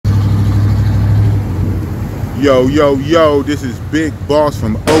Yo, yo, yo, this is Big Boss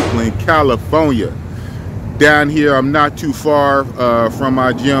from Oakland, California. Down here, I'm not too far from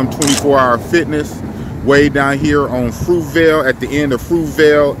my gym, 24-hour fitness. Way down here on Fruitvale, at the end of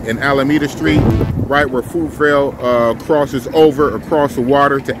Fruitvale and Alameda Street, right where Fruitvale crosses over across the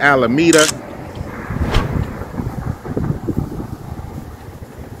water to Alameda.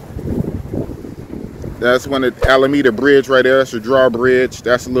 That's one of the Alameda Bridge right there. That's the drawbridge.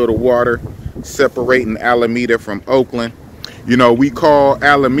 That's a little water separating Alameda from Oakland. You know, we call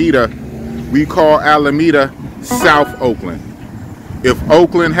Alameda South Oakland. If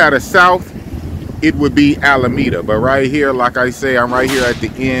Oakland had a south, it would be Alameda. But right here, like I say, I'm right here at the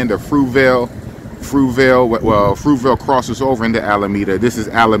end of Fruitvale. Fruitvale crosses over into Alameda. This is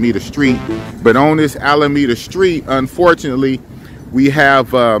Alameda Street. But on this Alameda Street, unfortunately, we have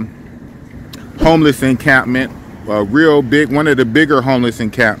homeless encampment, a real big, one of the bigger homeless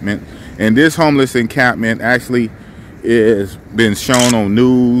encampment. And this homeless encampment actually is been shown on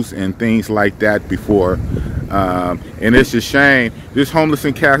news and things like that before. And it's a shame. This homeless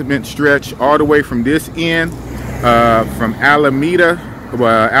encampment stretch all the way from this end, from Alameda,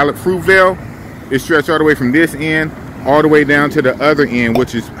 Fruitvale. It stretched all the way from this end all the way down to the other end,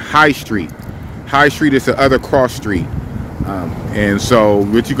 which is High Street. High Street is the other cross street. And so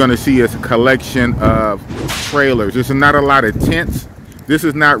what you're going to see is a collection of trailers. There's not a lot of tents. This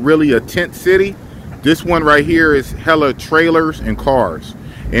is not really a tent city. This one right here is hella trailers and cars.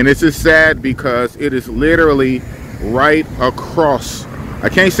 And it's just sad because it is literally right across, I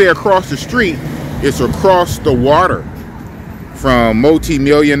can't say across the street, it's across the water from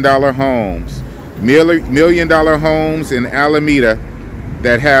multi-million-dollar homes. Million-dollar homes in Alameda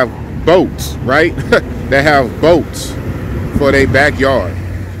that have boats, right? That have boats for their backyard,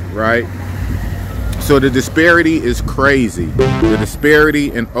 right? So the disparity is crazy. The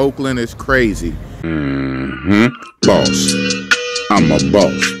disparity in Oakland is crazy. Boss. I'm a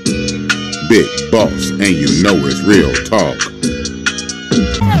boss. Big boss. And you know it's real talk.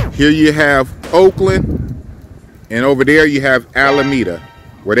 Here you have Oakland. And over there you have Alameda,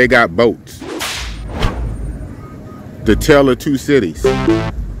 where they got boats. The tale of two cities.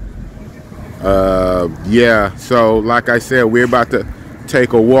 Yeah, so like I said, we're about to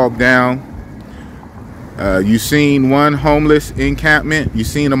take a walk down. You seen one homeless encampment, you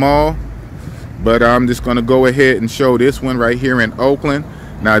seen them all, but I'm just gonna go ahead and show this one right here in Oakland.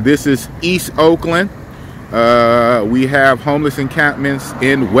 Now this is East Oakland. We have homeless encampments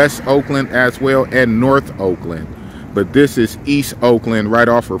in West Oakland as well and North Oakland, but this is East Oakland right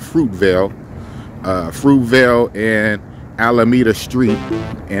off of Fruitvale and Alameda Street.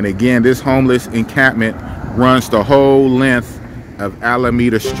 And again, this homeless encampment runs the whole length of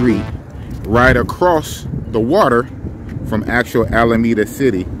Alameda Street, right across the water from actual Alameda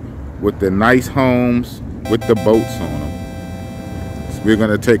City, with the nice homes with the boats on them. So we're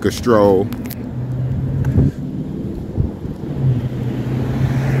gonna take a stroll.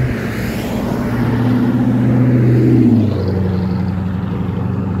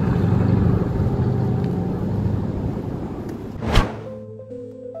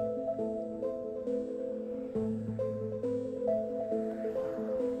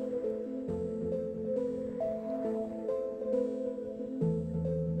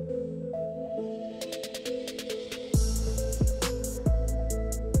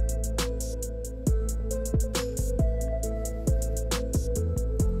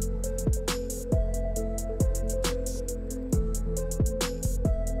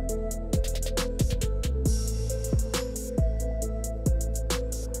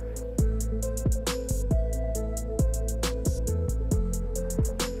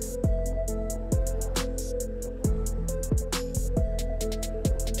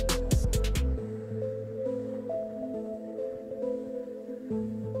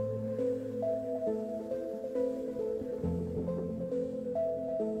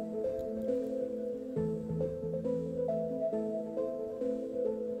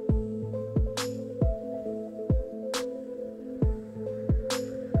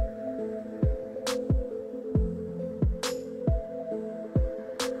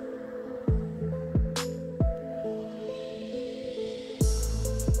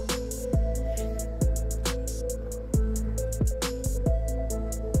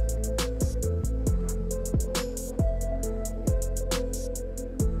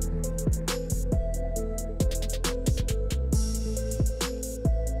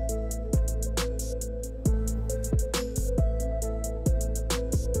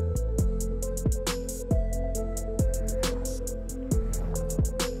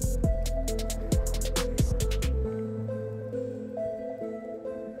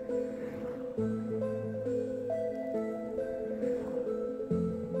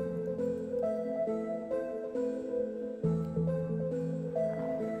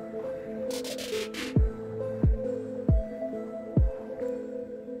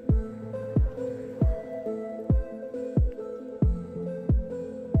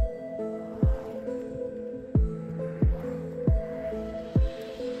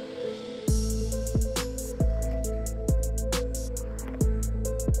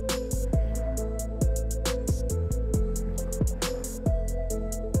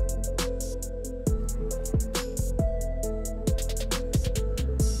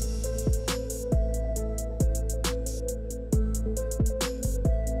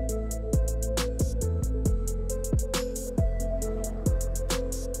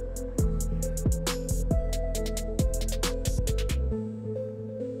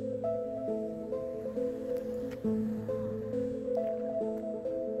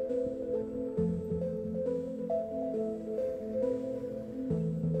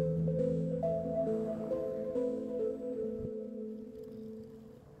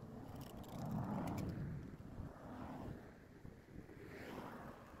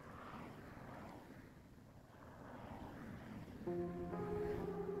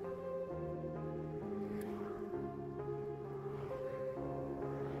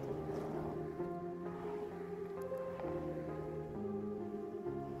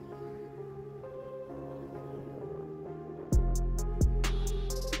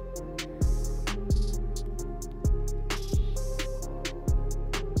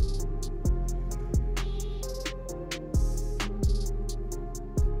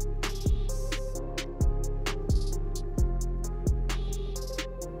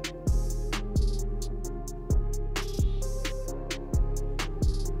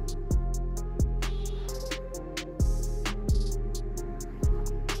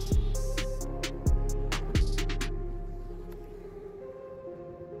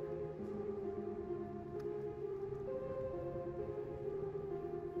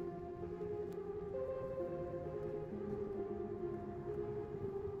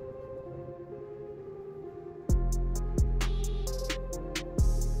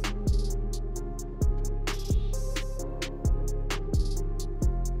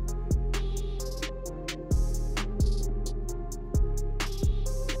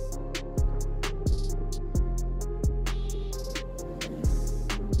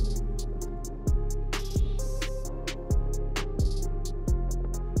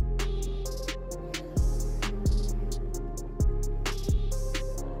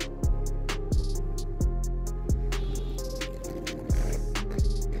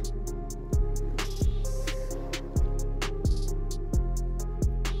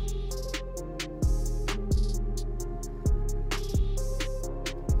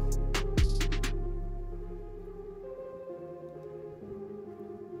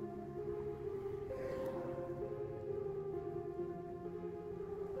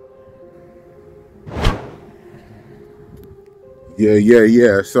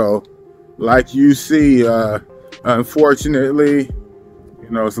 Yeah. So, like you see, unfortunately, you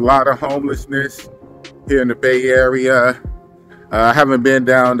know, there's a lot of homelessness here in the Bay Area. I haven't been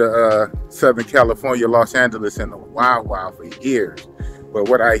down to Southern California, Los Angeles in a while for years. But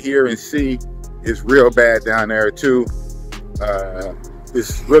what I hear and see is real bad down there too.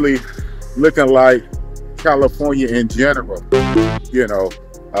 It's really looking like California in general. You know,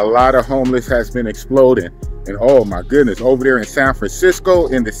 a lot of homeless has been exploding. And oh my goodness, over there in San Francisco,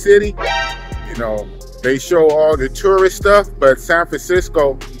 in the city, you know, they show all the tourist stuff, but San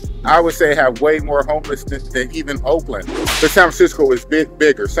Francisco, I would say, have way more homelessness than even Oakland. But San Francisco is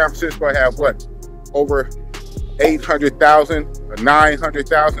bigger. San Francisco have what, over 800,000,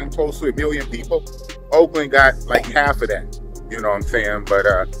 900,000, close to 1 million people. Oakland got like half of that, you know what I'm saying? But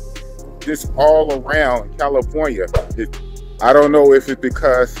just all around California, I don't know if it's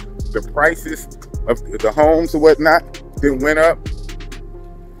because the prices of the homes or whatnot then went up.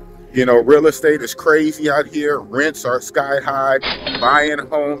 You know, real estate is crazy out here. Rents are sky high. Buying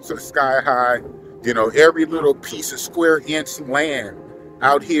homes are sky high. You know, every little piece of square inch land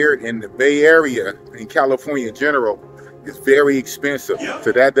out here in the Bay Area, in California in general, is very expensive. Yep.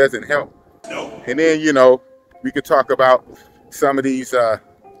 So that doesn't help. No. And then, you know, we could talk about some of these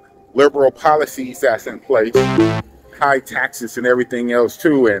liberal policies that's in place, high taxes and everything else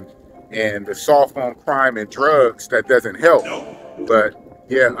too, and the soft on crime and drugs, that doesn't help. No. But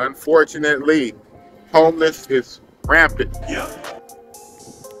yeah, unfortunately, homeless is rampant. Yeah.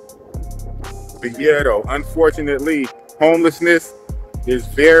 But yeah, though, unfortunately, homelessness is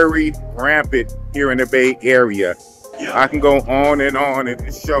very rampant here in the Bay Area. Yeah. I can go on and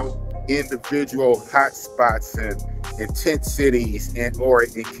show individual hotspots and tent cities or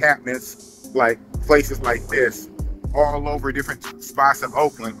encampments, like places like this, all over different spots of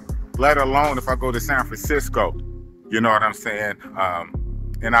Oakland, let alone if I go to San Francisco. You know what I'm saying?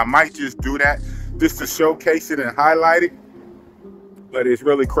 And I might just do that just to showcase it and highlight it. But it's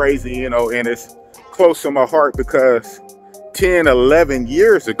really crazy, you know, and it's close to my heart because 10, 11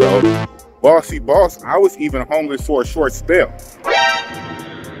 years ago, Bossy Boss, I was even homeless for a short spell.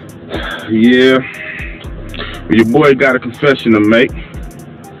 Yeah, your boy got a confession to make.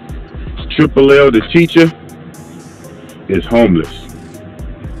 Triple L, the teacher, is homeless.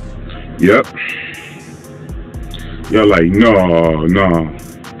 Yep. You're like, no.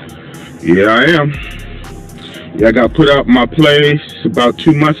 Yeah, I am. Yeah, I got put out my place about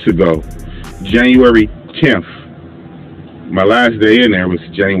 2 months ago, January 10th. My last day in there was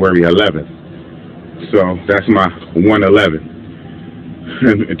January 11th. So that's my 111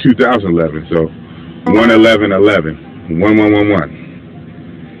 in 2011. So 11111,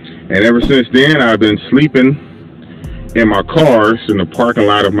 1111. And ever since then, I've been sleeping in my cars in the parking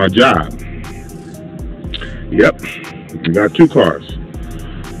lot of my job. Yep, I got 2 cars.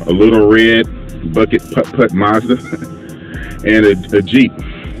 A little red bucket putt Mazda and a Jeep,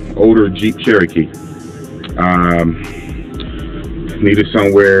 older Jeep Cherokee. Needed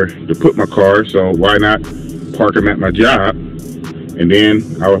somewhere to put my car, so why not park them at my job? And then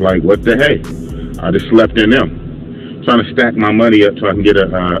I was like, what the hey? I just slept in them, trying to stack my money up so I can get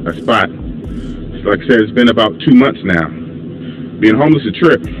a spot. So like I said, it's been about 2 months now. Being homeless a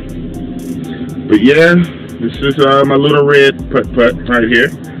trip. But yeah, this is my little red putt right here.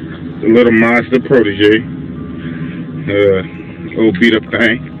 The little Mazda Protege. Old beat up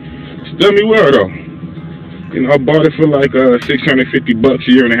thing. It's done me well though. You know, I bought it for like $650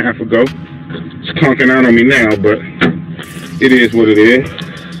 a year and a half ago. It's conking out on me now, but it is what it is.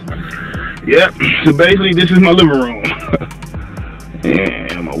 Yep, so basically this is my living room.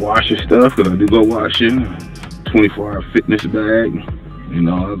 And I'm gonna wash your stuff, because I do go washing. 24-hour fitness bag. You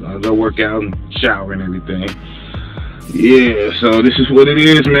know, I go work out and shower and everything. Yeah, so this is what it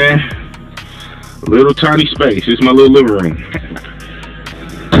is, man. A little tiny space. It's my little living room.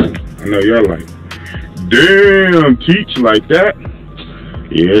 I know y'all like, damn, teach like that.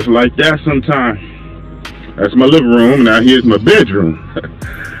 Yeah, it's like that sometimes. That's my living room. Now here's my bedroom.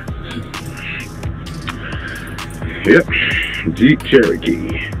 Yep, Jeep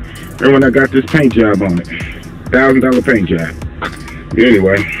Cherokee. Remember when I got this paint job on it? $1,000 paint job.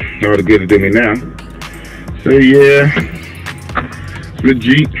 Anyway, all the good to do me now. So yeah, the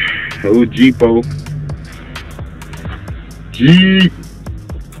Jeep, old Jeepo. Jeep.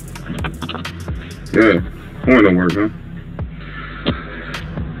 Yeah, horn don't work, huh?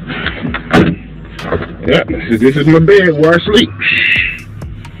 Yeah, this is my bed where I sleep.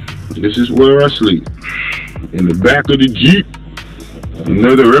 This is where I sleep. In the back of the Jeep.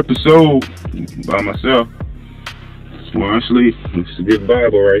 Another episode by myself. That's where I sleep. It's a good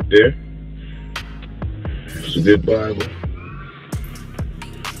Bible right there. It's a good Bible.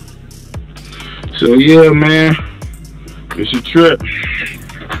 So yeah, man, it's a trip.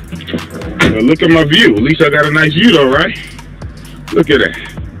 But look at my view. At least I got a nice view though, right? Look at that.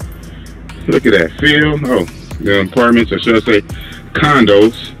 Look at that field. Oh, the apartments, or should I say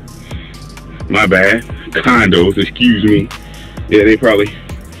condos. My bad. Condos, excuse me. Yeah, they probably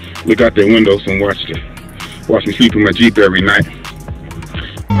look out their windows and watch me sleep in my Jeep every night.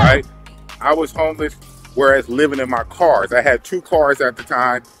 Right? I was homeless, whereas living in my cars. I had 2 cars at the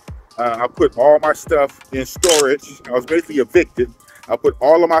time. I put all my stuff in storage. I was basically evicted. I put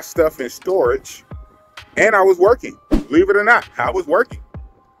all of my stuff in storage, and I was working. Believe it or not, I was working.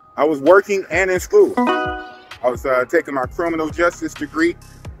 I was working and in school. I was taking my criminal justice degree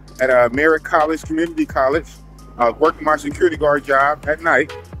at Merritt College, Community College. I was working my security guard job at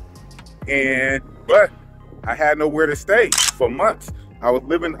night, but I had nowhere to stay for months. I was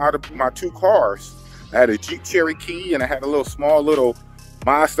living out of my 2 cars. I had a Jeep Cherokee and I had a small little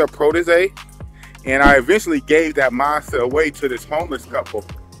Mazda Protege. And I eventually gave that Mazda away to this homeless couple,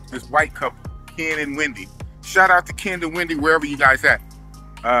 this white couple, Ken and Wendy. Shout out to Ken and Wendy, wherever you guys at.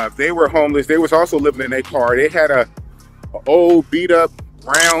 They were homeless. They was also living in their car. They had a old beat up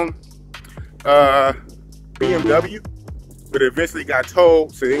brown BMW, but eventually got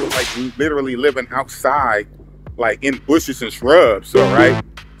towed. So they was like literally living outside, like in bushes and shrubs. So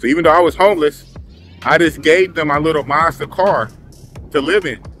so even though I was homeless, I just gave them my little Mazda car to live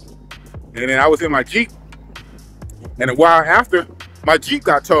in. And then I was in my Jeep, and a while after, my Jeep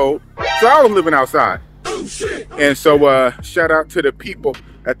got towed, so I was living outside. Oh, shit. And so shout out to the people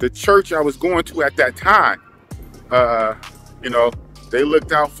at the church I was going to at that time. You know, they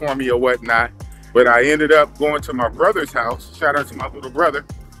looked out for me or whatnot, but I ended up going to my brother's house. Shout out to my little brother,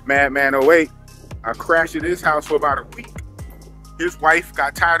 Madman 08. I crashed at his house for about a week. His wife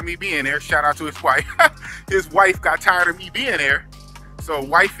got tired of me being there. Shout out to his wife. His wife got tired of me being there, so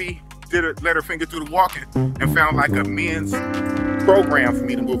wifey let her finger through the walking and found like a men's program for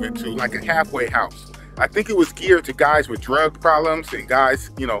me to move into, like a halfway house. I think it was geared to guys with drug problems and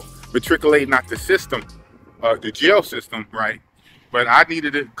guys, you know, matriculating out the system, the jail system, right? But I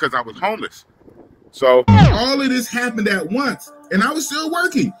needed it because I was homeless. So all of this happened at once, and I was still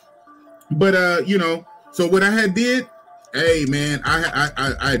working. But you know, so what I had did, hey man,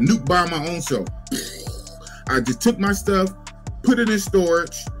 I nuked by my own self. I just took my stuff, put it in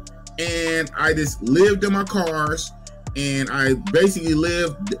storage, and I just lived in my cars, and I basically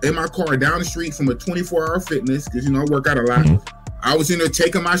lived in my car down the street from a 24-hour fitness, because, you know, I work out a lot. I was in there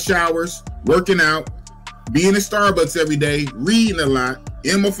taking my showers, working out, being in Starbucks every day, reading a lot,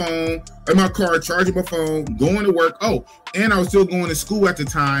 in my phone, in my car, charging my phone, going to work. Oh, and I was still going to school at the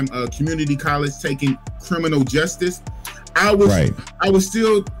time, community college, taking criminal justice. I was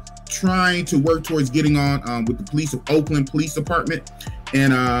still trying to work towards getting on with the police of Oakland Police Department.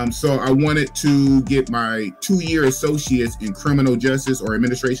 And so I wanted to get my 2-year associates in criminal justice or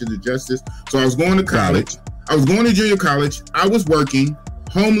administration of justice. So I was going to college. I was going to junior college. I was working,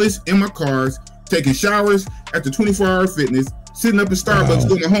 homeless in my cars, taking showers at the 24-hour fitness, sitting up in Starbucks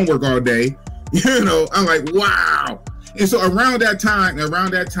doing my homework all day. You know, I'm like, wow. And so around that time,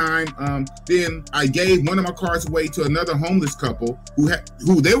 then I gave one of my cars away to another homeless couple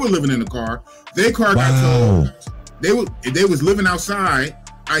who they were living in the car. Their car got towed. They was living outside.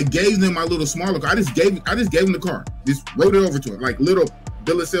 I gave them my little smaller car. I just gave them the car. Just wrote it over to it, like little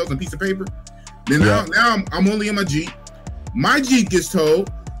bill of sales and piece of paper. Then now I'm only in my Jeep. My Jeep gets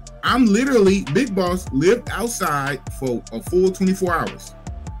towed. I'm literally, Big Boss lived outside for a full 24 hours.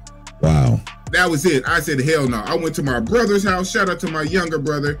 Wow. That was it. I said, hell no. I went to my brother's house. Shout out to my younger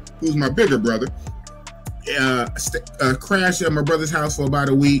brother, who's my bigger brother. Crashed at my brother's house for about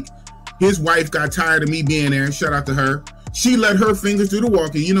a week. His wife got tired of me being there. Shout out to her. She let her fingers do the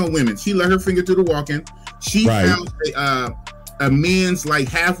walking. You know women. She let her finger do the walking. She found a men's like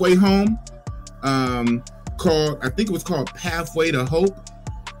halfway home called, I think it was called Pathway to Hope.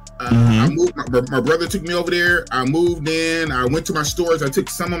 I moved, my brother took me over there. I moved in. I went to my stores. I took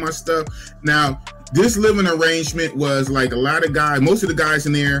some of my stuff. Now, this living arrangement was like a lot of guys. Most of the guys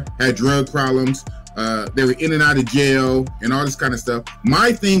in there had drug problems. They were in and out of jail and all this kind of stuff.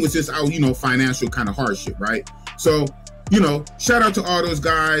 My thing was just, you know, financial kind of hardship, right? So, you know, shout out to all those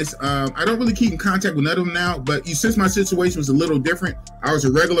guys. I don't really keep in contact with none of them now, but since my situation was a little different, I was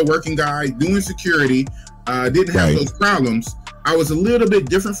a regular working guy doing security, didn't have those problems. I was a little bit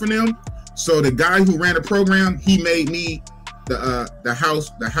different from them. So the guy who ran the program, he made me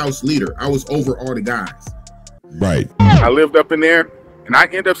the house leader. I was over all the guys. Right. I lived up in there, and I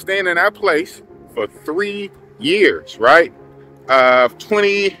ended up staying in that place for 3 years, right?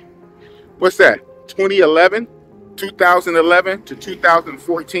 2011 to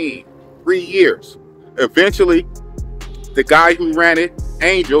 2014. 3 years. Eventually, the guy who ran it,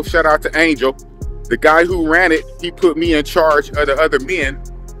 Angel, shout out to Angel, the guy who ran it, he put me in charge of the other men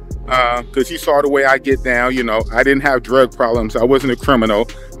because he saw the way I get down. You know, I didn't have drug problems. I wasn't a criminal.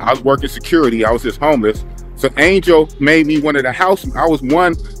 I was working security. I was just homeless. So Angel made me one of the house, I was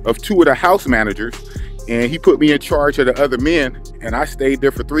one of 2 of the house managers, and he put me in charge of the other men, and I stayed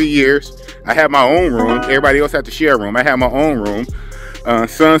there for 3 years. I had my own room. Everybody else had to share a room. I had my own room.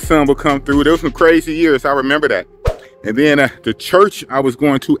 Sun would come through. There was some crazy years. I remember that. And then the church I was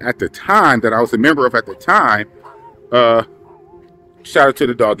going to at the time, that I was a member of at the time, shout out to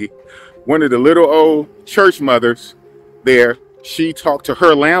the doggy, one of the little old church mothers there, she talked to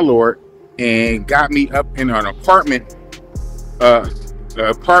her landlord and got me up in an apartment, the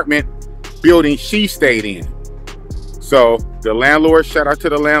apartment building she stayed in. So the landlord, shout out to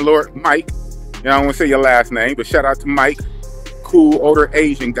the landlord, Mike. I don't want to say your last name, but shout out to Mike, cool older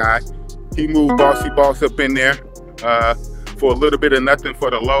Asian guy. He moved Bossy Boss up in there for a little bit of nothing for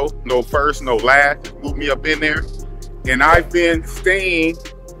the low, no first, no last. Moved me up in there, and I've been staying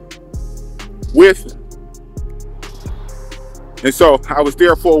with him. And so I was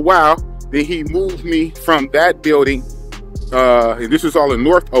there for a while. Then he moved me from that building, and this was all in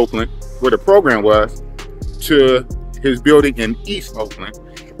North Oakland, where the program was, to his building in East Oakland,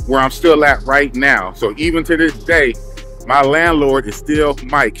 where I'm still at right now. So even to this day, my landlord is still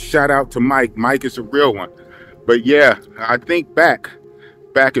Mike. Shout out to Mike. Mike is a real one. But yeah, I think back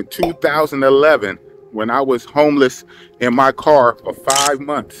in 2011, when I was homeless in my car for 5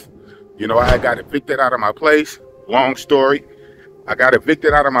 months. You know, I got evicted out of my place. Long story. I got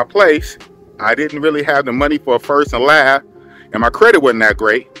evicted out of my place. I didn't really have the money for a first and last, and my credit wasn't that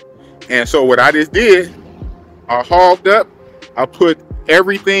great. And so what I just did, I hauled up, I put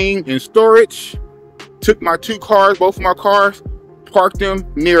everything in storage, took my 2 cars, both of my cars, parked them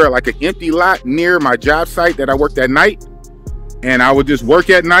near like an empty lot near my job site that I worked at night. And I would just work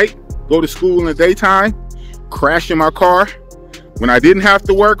at night, go to school in the daytime, crash in my car. When I didn't have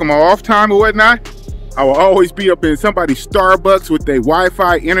to work on my off time or whatnot, I will always be up in somebody's Starbucks with their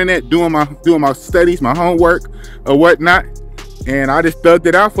Wi-Fi internet doing my studies, my homework or whatnot. And I just thugged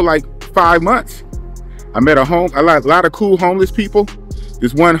it out for like 5 months. I met a lot of cool homeless people.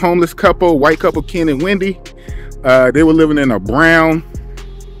 This one homeless couple, white couple, Ken and Wendy. They were living in a brown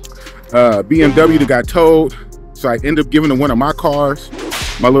BMW that got towed. So I ended up giving them one of my cars,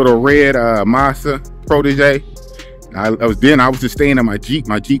 my little red Mazda Protege. I was just staying in my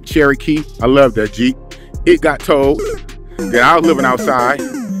Jeep Cherokee. I love that Jeep. It got towed. Then I was living outside.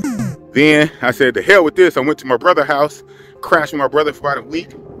 Then I said, to hell with this. I went to my brother's house, crashed with my brother for about a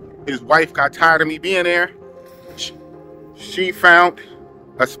week. His wife got tired of me being there. She found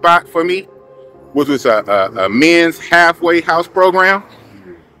a spot for me, which was a men's halfway house program.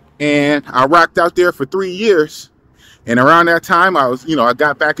 And I rocked out there for 3 years. And around that time, I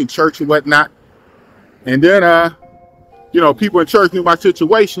got back in church and whatnot. And then, people in church knew my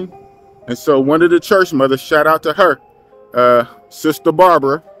situation. And so one of the church mothers, shout out to her, Sister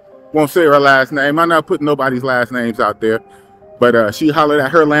Barbara, won't say her last name. I'm not putting nobody's last names out there. But she hollered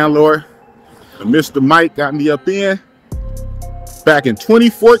at her landlord. Mr. Mike got me up in back in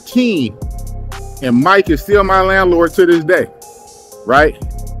 2014. And Mike is still my landlord to this day, right?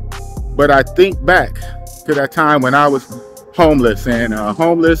 But I think back to that time when I was homeless. And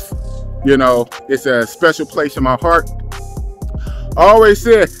homeless, it's a special place in my heart. I always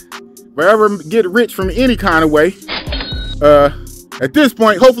said, if I ever get rich from any kind of way, at this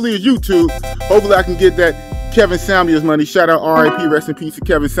point, hopefully it's YouTube. Hopefully I can get that Kevin Samuels money. Shout out RIP, rest in peace to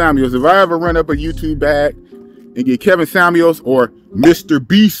Kevin Samuels. If I ever run up a YouTube bag and get Kevin Samuels or Mr.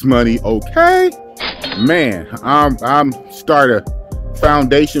 Beast money, okay, man, I'm start a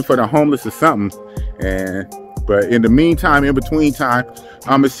foundation for the homeless or something. But in the meantime, in between time,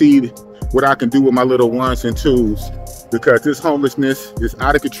 I'm gonna see what I can do with my little ones and twos, because this homelessness is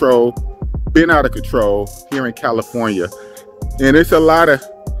out of control, been out of control here in California. And it's a lot of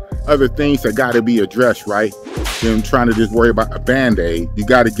other things that got to be addressed, right? Than trying to just worry about a band-aid. You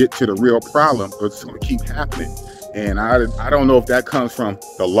got to get to the real problem, or it's going to keep happening. And I don't know if that comes from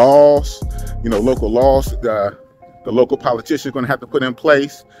the laws, local laws, the local politicians are going to have to put in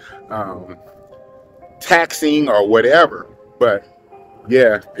place, taxing or whatever. But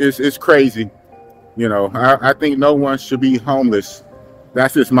yeah, it's crazy. I think no one should be homeless.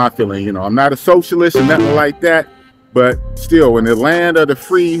 That's just my feeling. I'm not a socialist or nothing like that. But still, in the land of the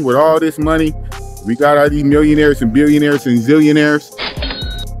free, with all this money, we got all these millionaires and billionaires and zillionaires.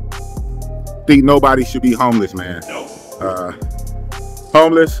 Think nobody should be homeless, man.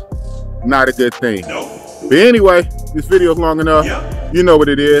 Homeless, not a good thing. But anyway, this video is long enough. You know what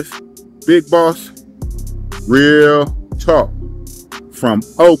it is. Big Boss Real Talk from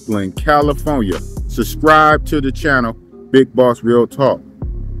Oakland, California. Subscribe to the channel, Big Boss Real Talk.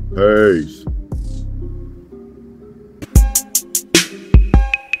 Peace.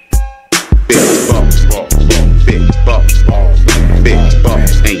 Big boss, big boss, big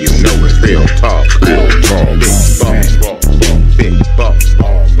boss, and you know it's real talk. Big boss,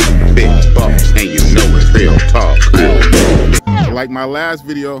 big boss, and you know it's real talk. Like my last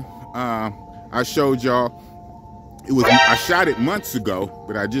video, I showed y'all. I shot it months ago,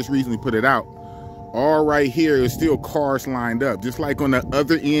 but I just recently put it out. All right here is still cars lined up, just like on the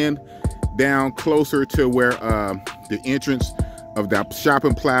other end, down closer to where the entrance of that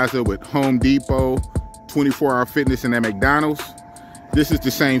shopping plaza with Home Depot, 24-hour fitness, and that McDonald's. This is the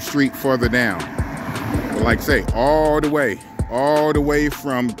same street further down. But like I say, all the way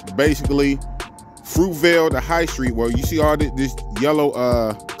from basically Fruitvale to High Street, where you see all this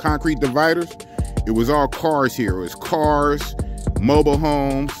yellow concrete dividers. It was all cars here. It was cars, mobile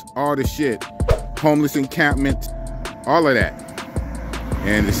homes, all the shit, homeless encampment, all of that.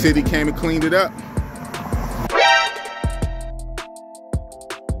 And the city came and cleaned it up.